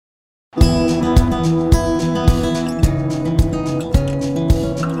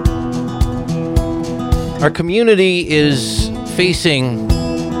Our community is facing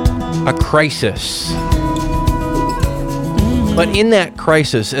a crisis. But in that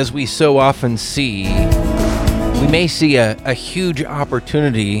crisis, as we so often see, we may see a huge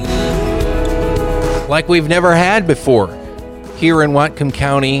opportunity like we've never had before here in Whatcom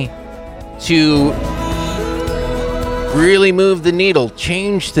County to really move the needle,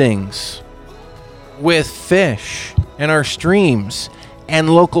 change things with fish and our streams and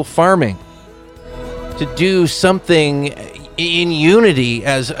local farming, to do something in unity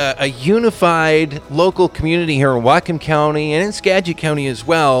as a unified local community here in Whatcom County and in Skagit County as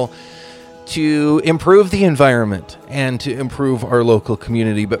well, to improve the environment and to improve our local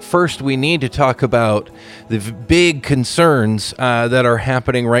community. But first, we need to talk about the big concerns that are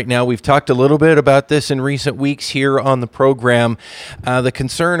happening right now. We've talked a little bit about this in recent weeks here on the program. The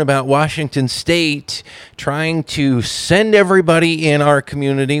concern about Washington State trying to send everybody in our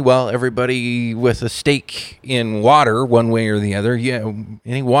community, well, everybody with a stake in water, one way or the other,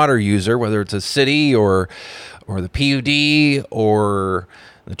 any water user, whether it's a city or the PUD or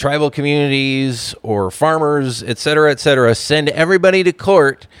the tribal communities or farmers, et cetera, send everybody to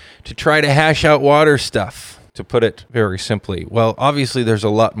court to try to hash out water stuff, to put it very simply. Well, obviously there's a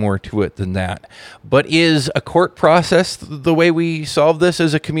lot more to it than that. But is a court process the way we solve this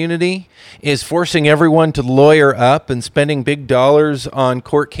as a community? Is forcing everyone to lawyer up and spending big dollars on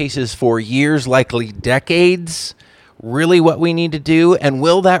court cases for years, likely decades, really what we need to do? And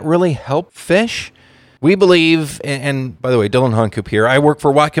will that really help fish? We believe, and by the way, Dylan Honkoop here, I work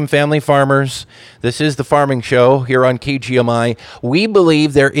for Whatcom Family Farmers. This is the farming show here on KGMI. We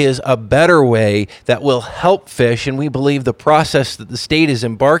believe there is a better way that will help fish, and we believe the process that the state is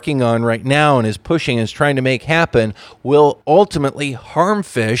embarking on right now and is pushing, is trying to make happen, will ultimately harm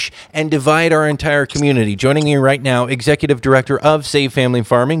fish and divide our entire community. Joining me right now, Executive Director of Save Family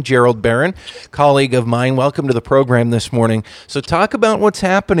Farming, Gerald Barron, colleague of mine. Welcome to the program this morning. So talk about what's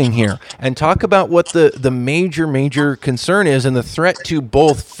happening here and talk about what the major concern is and the threat to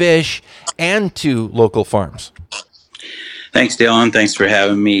both fish and to local farms. Thanks, Dylan. Thanks for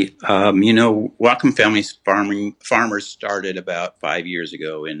having me. Whatcom Family Farmers started about 5 years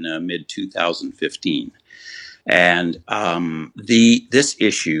ago in mid-2015. And this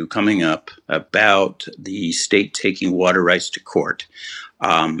issue coming up about the state taking water rights to court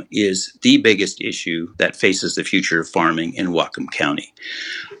is the biggest issue that faces the future of farming in Whatcom County.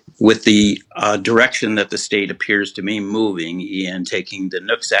 With the direction that the state appears to be moving in taking the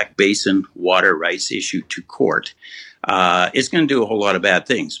Nooksack Basin water rights issue to court, it's going to do a whole lot of bad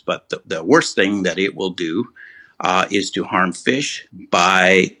things. But the worst thing that it will do is to harm fish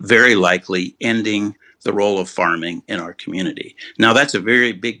by very likely ending the role of farming in our community. Now, that's a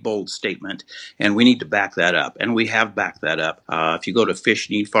very big, bold statement, and we need to back that up, and we have backed that up. If you go to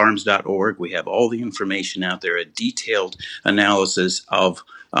fishneedfarms.org, we have all the information out there, a detailed analysis of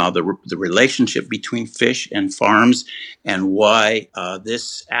the relationship between fish and farms, and why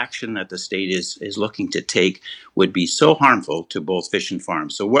this action that the state is looking to take would be so harmful to both fish and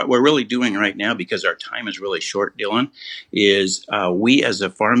farms. So what we're really doing right now, because our time is really short, Dylan, is we as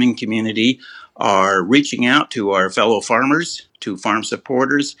a farming community are reaching out to our fellow farmers, to farm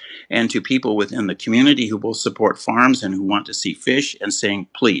supporters, and to people within the community who will support farms and who want to see fish, and saying,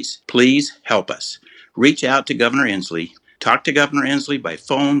 please help us. Reach out to Governor Inslee. Talk to Governor Inslee by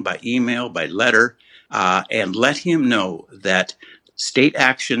phone, by email, by letter, and let him know that state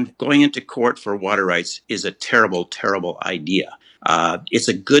action going into court for water rights is a terrible, terrible idea. It's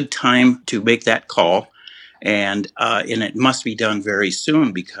a good time to make that call. And it must be done very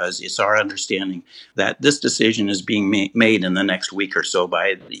soon, because it's our understanding that this decision is being made in the next week or so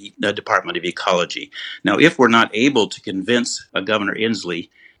by the Department of Ecology. Now, if we're not able to convince Governor Inslee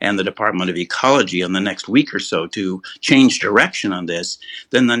and the Department of Ecology in the next week or so to change direction on this,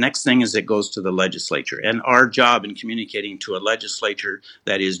 then the next thing is it goes to the legislature. And our job in communicating to a legislature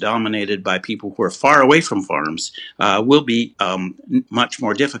that is dominated by people who are far away from farms will be much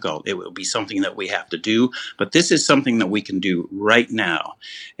more difficult. It will be something that we have to do, but this is something that we can do right now.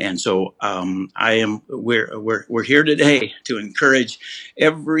 And so we're here today to encourage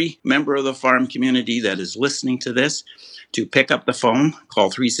every member of the farm community that is listening to this to pick up the phone, call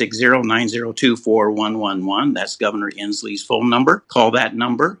 360-902-4111. That's Governor Inslee's phone number. Call that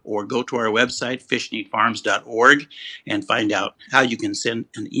number, or go to our website, fishneedfarms.org, and find out how you can send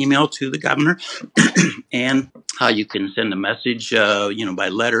an email to the governor and how you can send a message, by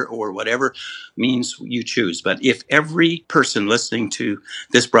letter or whatever means you choose. But if every person listening to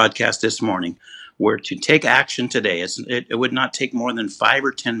this broadcast this morning were to take action today, it would not take more than 5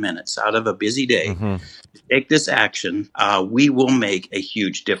 or 10 minutes out of a busy day. Mm-hmm. Take this action, we will make a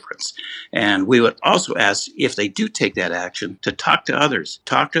huge difference. And we would also ask, if they do take that action, to talk to others,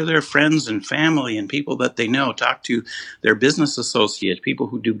 talk to their friends and family and people that they know, talk to their business associates, people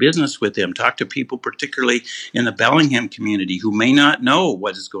who do business with them, talk to people particularly in the Bellingham community who may not know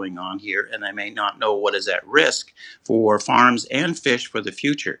what is going on here, and they may not know what is at risk for farms and fish for the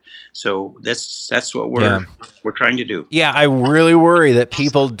future. So that's what we're trying to do. Yeah, I really worry that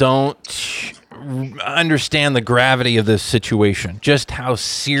people don't understand the gravity of this situation, just how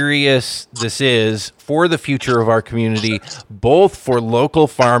serious this is for the future of our community, both for local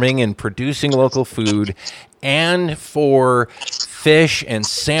farming and producing local food, and for fish and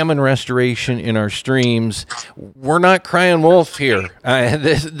salmon restoration in our streams. We're not crying wolf here.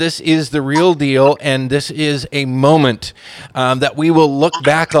 This is the real deal, and this is a moment that we will look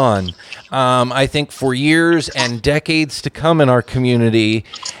back on, I think, for years and decades to come in our community.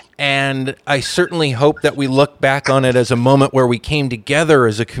 And I certainly hope that we look back on it as a moment where we came together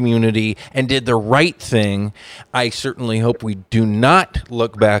as a community and did the right thing. I certainly hope we do not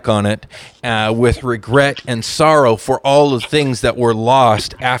look back on it with regret and sorrow for all the things that were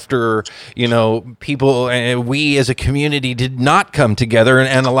lost after, people and we as a community did not come together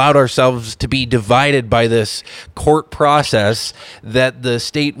and allowed ourselves to be divided by this court process that the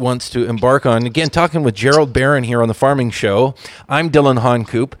state wants to embark on. Again, talking with Gerald Barron here on the Farming Show. I'm Dylan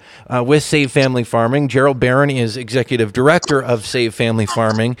Honcoop. With Save Family Farming. Gerald Barron is Executive Director of Save Family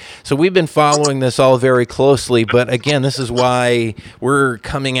Farming. So we've been following this all very closely, but again, this is why we're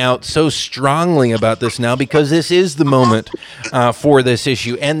coming out so strongly about this now, because this is the moment for this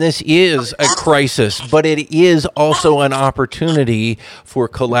issue, and this is a crisis, but it is also an opportunity for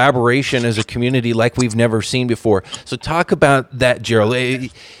collaboration as a community like we've never seen before. So talk about that, Gerald.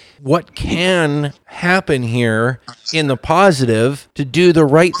 What can happen here in the positive to do the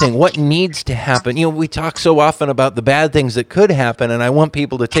right thing? What needs to happen? We talk so often about the bad things that could happen, and I want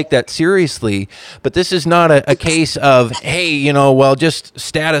people to take that seriously. But this is not a case of, hey, just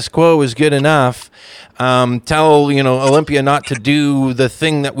status quo is good enough. Tell, Olympia not to do the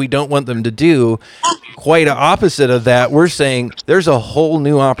thing that we don't want them to do. Quite opposite of that. We're saying there's a whole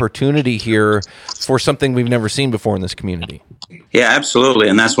new opportunity here for something we've never seen before in this community. Yeah, absolutely.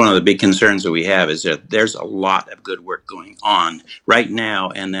 And that's one of the big concerns that we have, is that there's a lot of good work going on right now,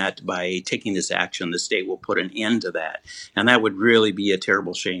 and that by taking this action, the state will put an end to that. And that would really be a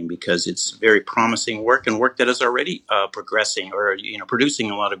terrible shame, because it's very promising work, and work that is already progressing or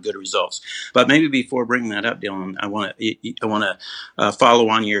producing a lot of good results. But maybe before bringing that up, Dylan, I want to follow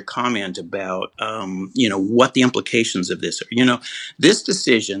on your comment about what the implications of this are. This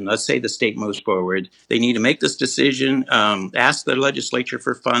decision. Let's say the state moves forward. They need to make this decision. Ask the legislature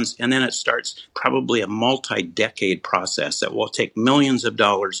for funds, and then it starts probably a multi-decade process that will take millions of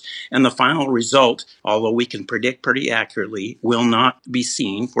dollars. And the final result, although we can predict pretty accurately, will not be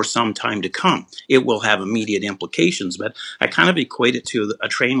seen for some time to come. It will have immediate implications, but I kind of equate it to a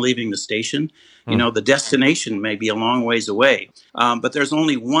train leaving the station. The destination may be a long ways away, but there's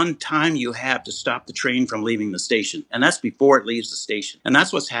only one time you have to stop the train from leaving the station, and that's before it leaves the station. And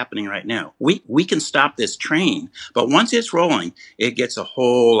that's what's happening right now. We can stop this train, but once it's rolling, it gets a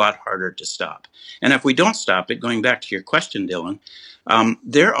whole lot harder to stop. And if we don't stop it, going back to your question, Dylan,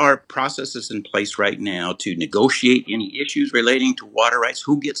 there are processes in place right now to negotiate any issues relating to water rights.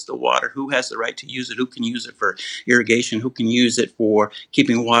 Who gets the water? Who has the right to use it? Who can use it for irrigation? Who can use it for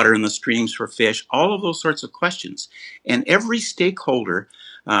keeping water in the streams for fish? All of those sorts of questions. And every stakeholder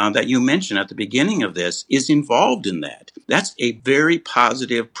that you mentioned at the beginning of this is involved in that. That's a very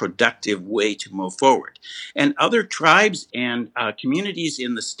positive, productive way to move forward. And other tribes and communities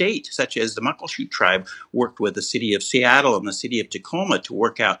in the state, such as the Muckleshoot tribe, worked with the city of Seattle and the city of Tacoma to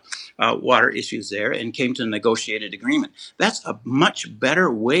work out water issues there and came to a negotiated agreement. That's a much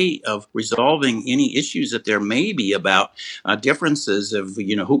better way of resolving any issues that there may be about differences of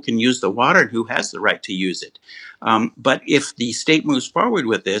who can use the water and who has the right to use it. But if the state moves forward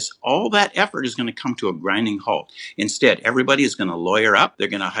with this, all that effort is going to come to a grinding halt. Instead, everybody is going to lawyer up. They're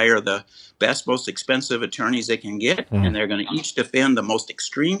going to hire the best, most expensive attorneys they can get, and they're going to each defend the most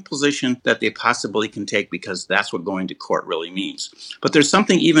extreme position that they possibly can take, because that's what going to court really means. But there's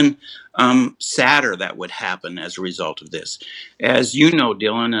something even sadder that would happen as a result of this. As you know,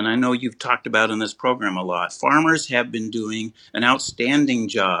 Dylan, and I know you've talked about in this program a lot, farmers have been doing an outstanding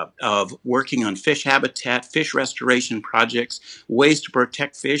job of working on fish habitat, fish restoration projects, ways to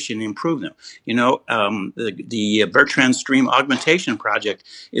protect fish and improve them. The Bertrand Stream Augmentation Project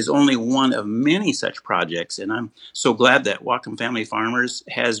is only one of many such projects, and I'm so glad that Whatcom Family Farmers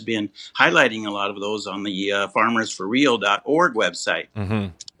has been highlighting a lot of those on the farmersforreal.org website. Mm-hmm.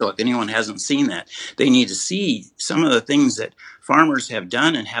 So if anyone hasn't seen that, they need to see some of the things that farmers have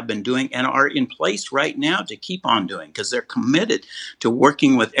done and have been doing and are in place right now to keep on doing, because they're committed to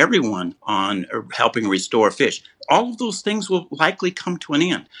working with everyone on helping restore fish. All of those things will likely come to an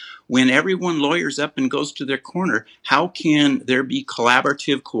end. When everyone lawyers up and goes to their corner, how can there be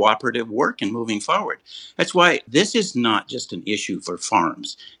collaborative, cooperative work in moving forward? That's why this is not just an issue for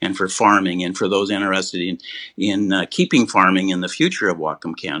farms and for farming and for those interested in keeping farming in the future of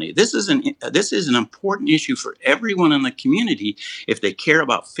Whatcom County. This is an important issue for everyone in the community if they care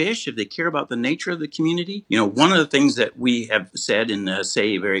about fish, if they care about the nature of the community. One of the things that we have said and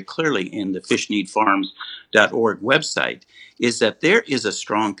say very clearly in the fishneedfarms.org website is that there is a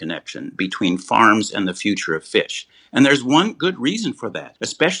strong connection between farms and the future of fish. And there's one good reason for that,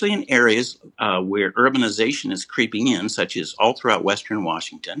 especially in areas where urbanization is creeping in, such as all throughout Western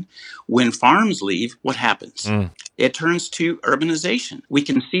Washington. When farms leave, what happens? It turns to urbanization. We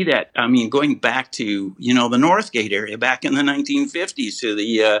can see that, going back to, the Northgate area back in the 1950s, to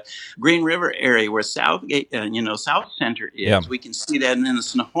the Green River area where Southgate, South Center is. Yeah. We can see that in the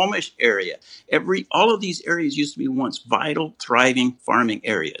Snohomish area. All of these areas used to be once vital, thriving farming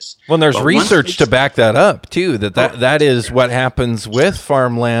areas. Well, there's research to back that up, too, that is what happens with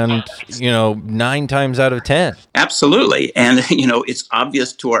farmland, 9 times out of 10. Absolutely. And, it's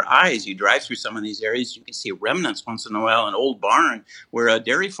obvious to our eyes. You drive through some of these areas, you can see remnants once in a while, an old barn where a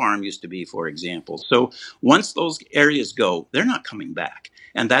dairy farm used to be, for example. So once those areas go, they're not coming back.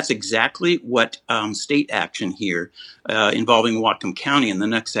 And that's exactly what state action here involving Whatcom County and the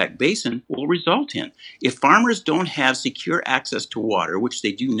Nooksack Basin will result in. If farmers don't have secure access to water, which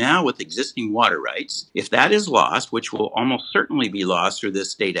they do now with existing water rights, if that is lost, which will almost certainly be lost through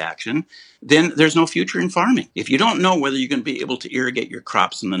this state action, then there's no future in farming. If you don't know whether you're going to be able to irrigate your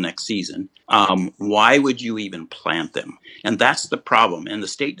crops in the next season, why would you even plant them? And that's the problem. And the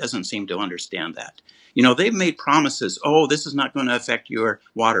state doesn't seem to understand that. They've made promises, this is not going to affect your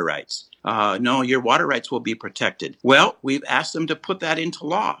water rights. No, your water rights will be protected. Well, we've asked them to put that into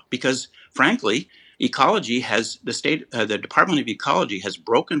law because, frankly, the Department of Ecology has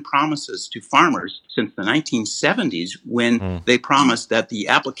broken promises to farmers since the 1970s when they promised that the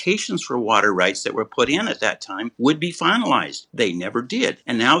applications for water rights that were put in at that time would be finalized. They never did.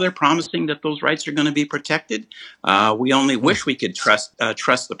 And now they're promising that those rights are going to be protected. We only wish we could trust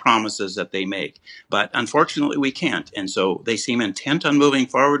the promises that they make. But unfortunately, we can't. And so they seem intent on moving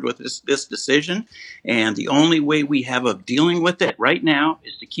forward with this decision. And the only way we have of dealing with it right now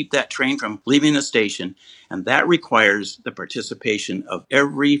is to keep that train from leaving the station. And that requires the participation of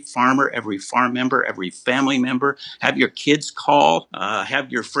every farmer, every farm member, every family member. Have your kids call,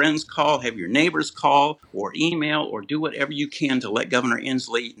 have your friends call, have your neighbors call or email or do whatever you can to let Governor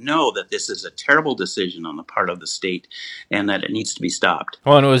Inslee know that this is a terrible decision on the part of the state and that it needs to be stopped.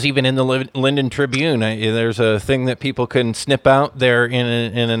 Well, and it was even in the Linden Tribune. There's a thing that people can snip out there in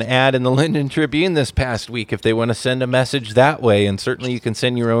an ad in the Linden Tribune this past week if they want to send a message that way. And certainly you can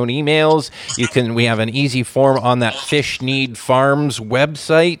send your own emails. We have an easy form on that Fish Need Farms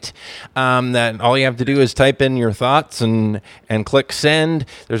website that all you have to do is type in your thoughts and click send.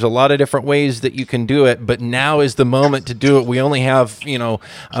 There's a lot of different ways that you can do it, but now is the moment to do it. We only have, a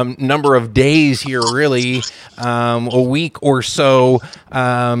number of days here, really, a week or so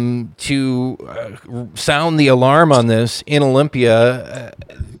to sound the alarm on this in Olympia.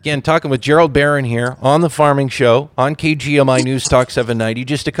 Again, talking with Gerald Barron here on the Farming Show on KGMI News Talk 790.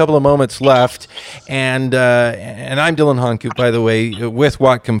 Just a couple of moments left, and I'm Dylan Honkoop, by the way, with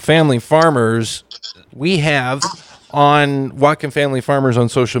Whatcom Family Farmers. We have on Whatcom Family Farmers on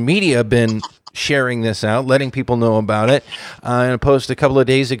social media been sharing this out, letting people know about it. In a post a couple of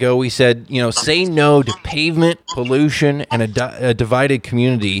days ago, we said, say no to pavement, pollution, and a divided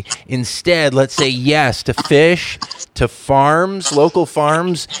community. Instead, let's say yes to fish, to farms, local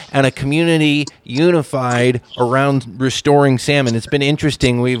farms, and a community unified around restoring salmon. It's been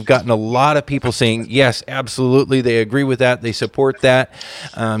interesting. We've gotten a lot of people saying, yes, absolutely, they agree with that, they support that.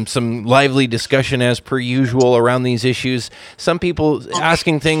 Some lively discussion as per usual around these issues. Some people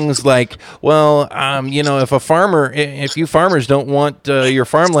asking things like, well, well, if you farmers don't want your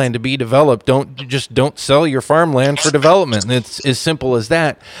farmland to be developed, don't sell your farmland for development. And it's as simple as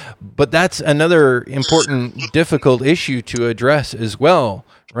that. But that's another important, difficult issue to address as well.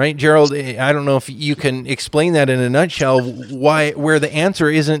 Right, Gerald? I don't know if you can explain that in a nutshell, where the answer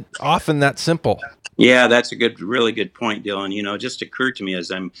isn't often that simple. Yeah, that's a really good point, Dylan. It just occurred to me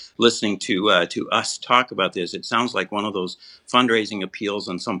as I'm listening to us talk about this. It sounds like one of those fundraising appeals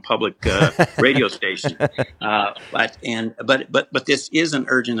on some public radio station. But this is an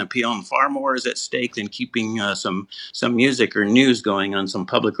urgent appeal, and far more is at stake than keeping some music or news going on some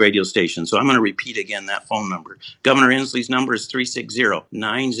public radio station. So I'm going to repeat again that phone number. Governor Inslee's number is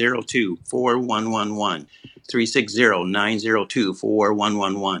 360-902-4111.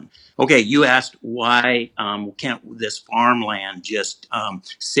 360-902-4111. Okay, you asked why can't this farmland just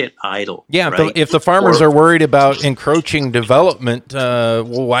sit idle? Yeah, right? If the farmers are worried about encroaching development,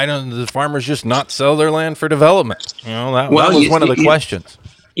 why don't the farmers just not sell their land for development? That was one of the questions.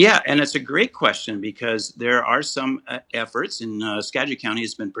 Yeah, and it's a great question because there are some efforts in Skagit County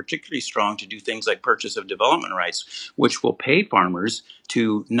has been particularly strong to do things like purchase of development rights, which will pay farmers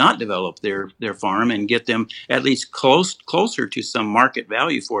to not develop their farm and get them at least closer to some market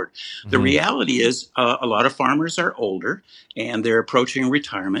value for it. The reality is a lot of farmers are older and they're approaching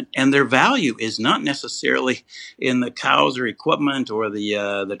retirement, and their value is not necessarily in the cows or equipment or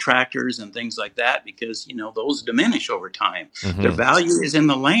the tractors and things like that, because those diminish over time. Their value is in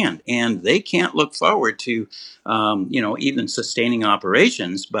the land, and they can't look forward to even sustaining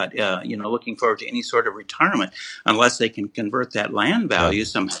operations, but looking forward to any sort of retirement unless they can convert that land value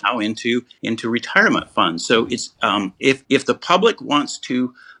somehow into retirement funds. So it's if the public wants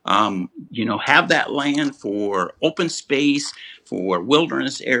to have that land for open space, for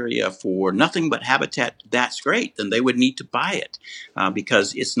wilderness area, for nothing but habitat, that's great. Then they would need to buy it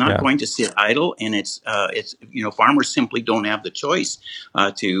because it's not going to sit idle, and it's farmers simply don't have the choice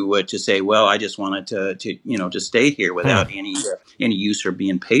to say, well, I just wanted to stay here without any use or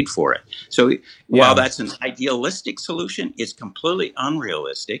being paid for it. So while that's an idealistic solution, it's completely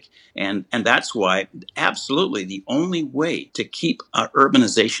unrealistic, and that's why absolutely the only way to keep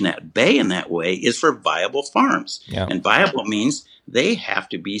urbanization at bay in that way is for viable farms, and viable means they have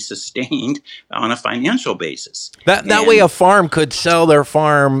to be sustained on a financial basis. That way a farm could sell their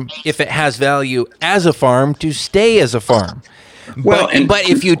farm, if it has value as a farm, to stay as a farm. But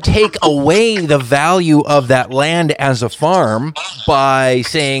if you take away the value of that land as a farm by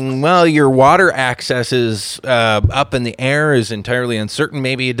saying, well, your water access is up in the air, is entirely uncertain,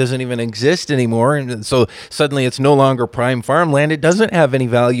 maybe it doesn't even exist anymore, and so suddenly it's no longer prime farmland, it doesn't have any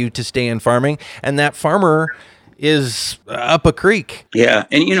value to stay in farming, and that farmer is up a creek. Yeah.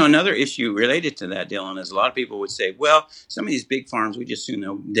 And, another issue related to that, Dylan, is a lot of people would say, well, some of these big farms, we just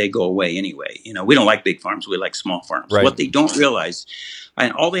they go away anyway. We don't like big farms. We like small farms. Right. What they don't realize,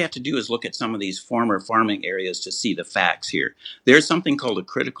 and all they have to do is look at some of these former farming areas to see the facts here. There's something called a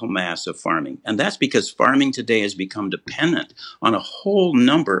critical mass of farming. And that's because farming today has become dependent on a whole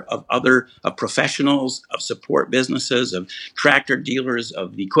number of other professionals, of support businesses, of tractor dealers,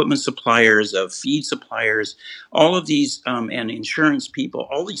 of equipment suppliers, of feed suppliers, all of these and insurance people,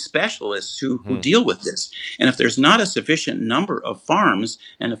 all these specialists who deal with this. And if there's not a sufficient number of farms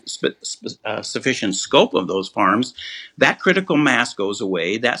and a sufficient scope of those farms, that critical mass goes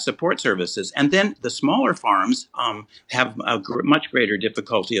away, that support services. And then the smaller farms have a much greater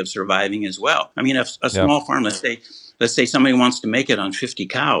difficulty of surviving as well. I mean, a small farm, let's say somebody wants to make it on 50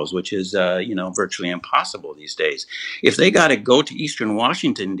 cows, which is, virtually impossible these days. If they got to go to Eastern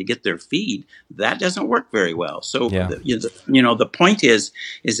Washington to get their feed, that doesn't work very well. So, the point is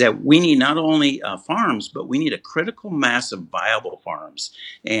that we need not only farms, but we need a critical mass of viable farms.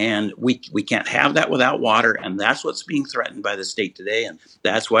 And we can't have that without water. And that's what's being threatened by the state today. And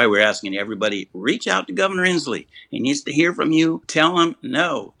that's why we're asking everybody, reach out to Governor Inslee. He needs to hear from you. Tell him,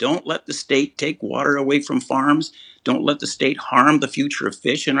 no, don't let the state take water away from farms. Don't let the state harm the future of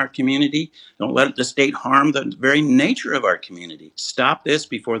fish in our community. Don't let the state harm the very nature of our community. Stop this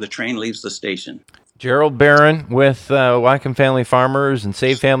before the train leaves the station. Gerald Barron with Whatcom Family Farmers and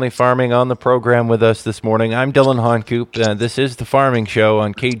Save Family Farming on the program with us this morning. I'm Dylan Honcoop. This is The Farming Show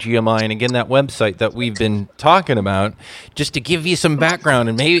on KGMI. And again, that website that we've been talking about, just to give you some background,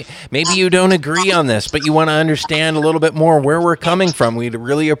 and maybe you don't agree on this, but you want to understand a little bit more where we're coming from. We'd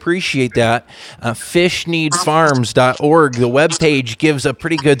really appreciate that. Fishneedfarms.org. The webpage gives a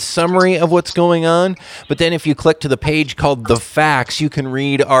pretty good summary of what's going on. But then if you click to the page called The Facts, you can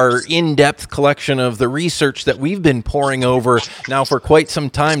read our in-depth collection of of the research that we've been poring over now for quite some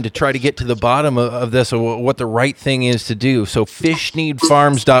time to try to get to the bottom of this, of what the right thing is to do. So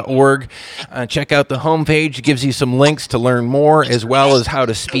fishneedfarms.org. Check out the homepage. It gives you some links to learn more, as well as how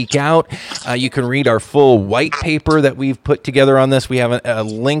to speak out. You can read our full white paper that we've put together on this. We have a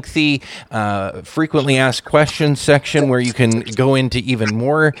lengthy frequently asked questions section where you can go into even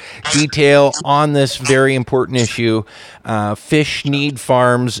more detail on this very important issue.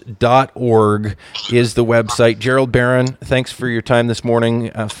 Fishneedfarms.org is the website. Gerald Barron, thanks for your time this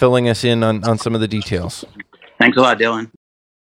morning, filling us in on some of the details. Thanks a lot, Dylan.